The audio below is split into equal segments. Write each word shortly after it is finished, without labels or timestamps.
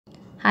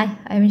Hi,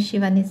 I'm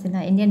Shivani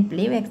Sinha, Indian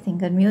playback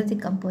singer,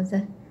 music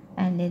composer,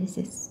 and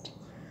lyricist.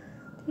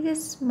 This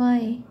is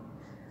my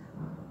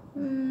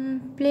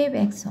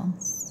playback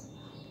songs.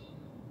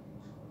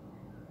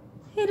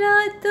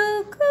 रातों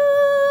को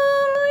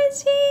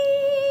मुझे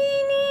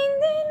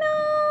नींद ना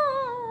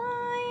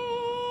आए,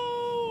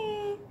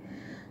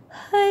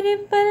 हर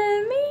पल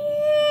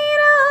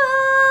मेरा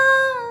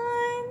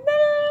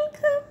दिल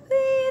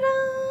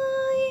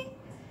घबराए,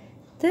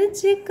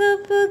 तुझको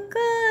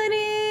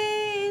पुकारे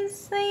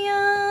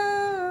सया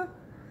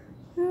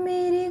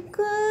मेरे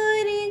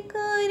कोरी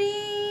कोरी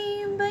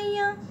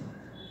बैया,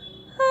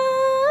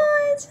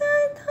 आजा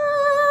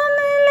थाम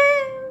ले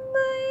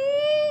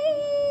बैया।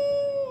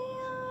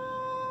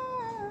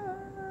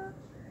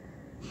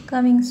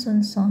 कमिंग सुन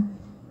सॉन्ग।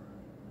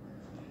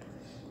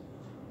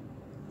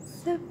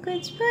 सब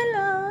कुछ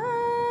भुला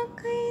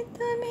के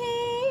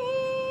तुम्हें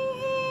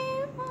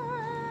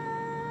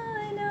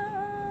माना,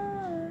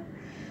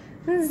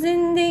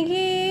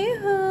 जिंदगी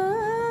हो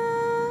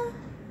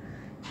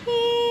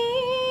ही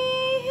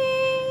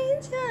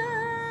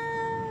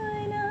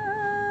जाना,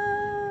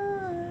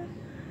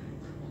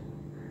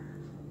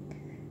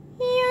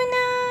 यूं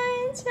ना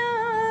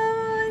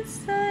जाओ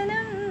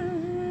सनम,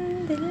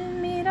 दिल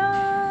मेरा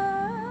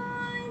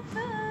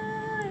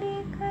तोड़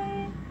कर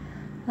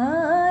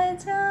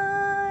आजा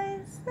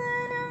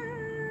सनम,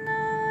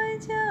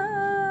 आजा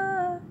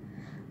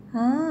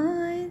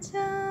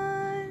आजा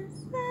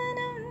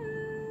सनम,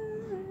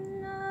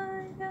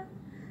 आजा।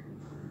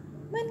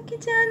 मन की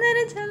चादर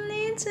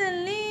चलनी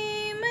चलनी,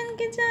 मन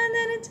की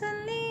चादर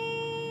चलनी,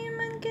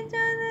 मन की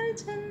चादर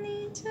चलनी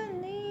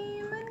चलनी,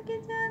 मन की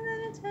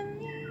चादर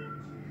चलनी,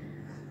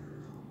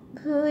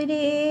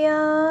 घुरे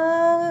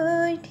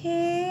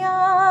उठे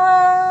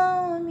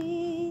আমি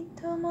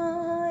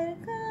তোমার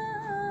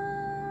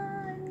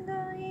গান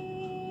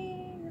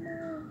গাইব।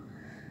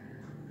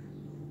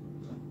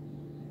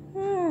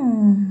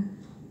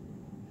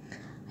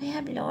 I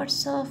have lots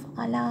of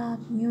ala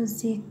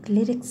music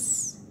lyrics.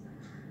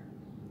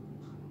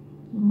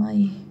 My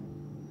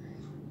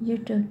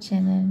YouTube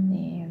channel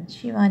name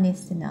Shivani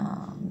Sinha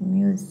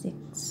Music,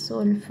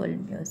 soulful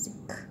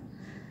music,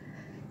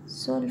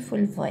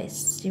 soulful voice.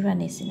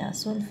 Shivani Sinha,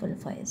 soulful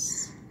voice.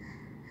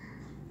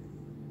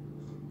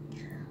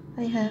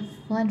 I have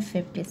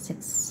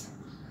 156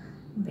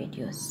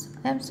 videos.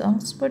 I am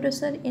songs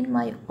producer in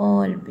my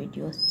all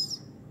videos.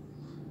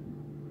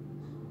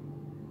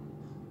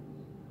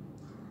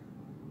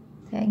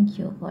 Thank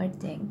you, God,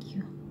 thank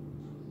you.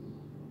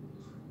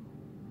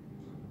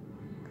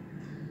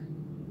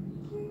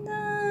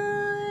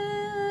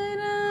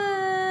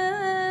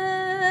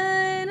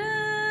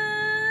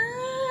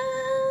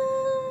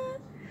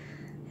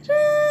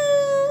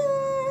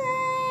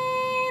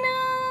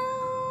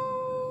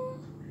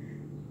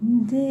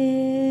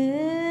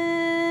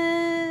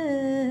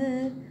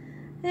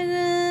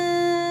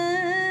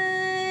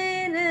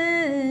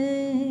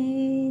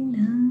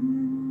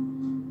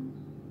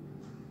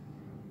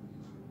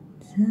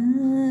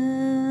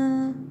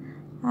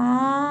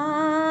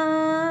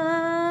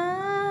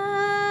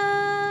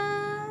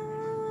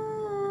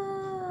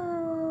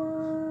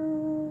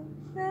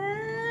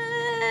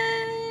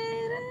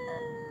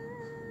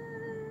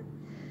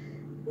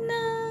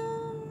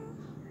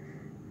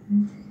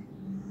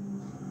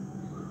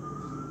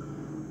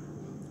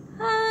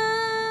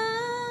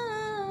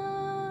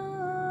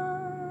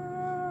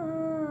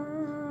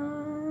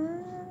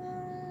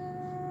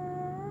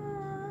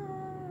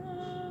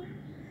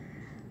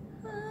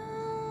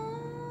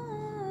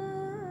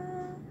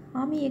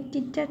 আমি একটি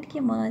টাটকে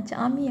মাছ,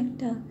 আমি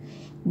একটা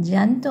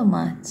জ্যান্ত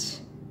মাছ।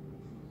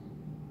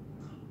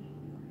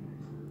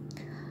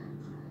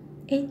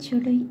 এই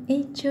চড়ুই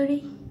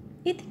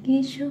এদিকে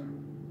এসো,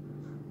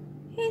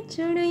 এই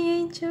চড়ুই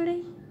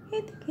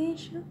এদিকে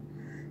এসো,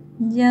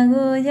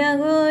 জাগো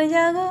জাগো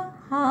জাগো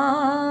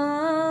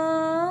হায়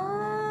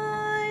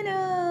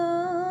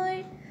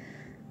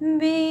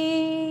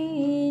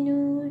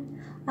বেনুর।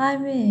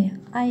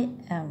 I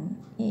am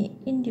a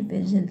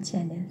individual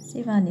channel,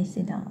 Shivani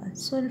Sinha,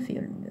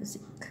 soulful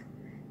music.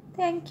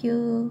 Thank you.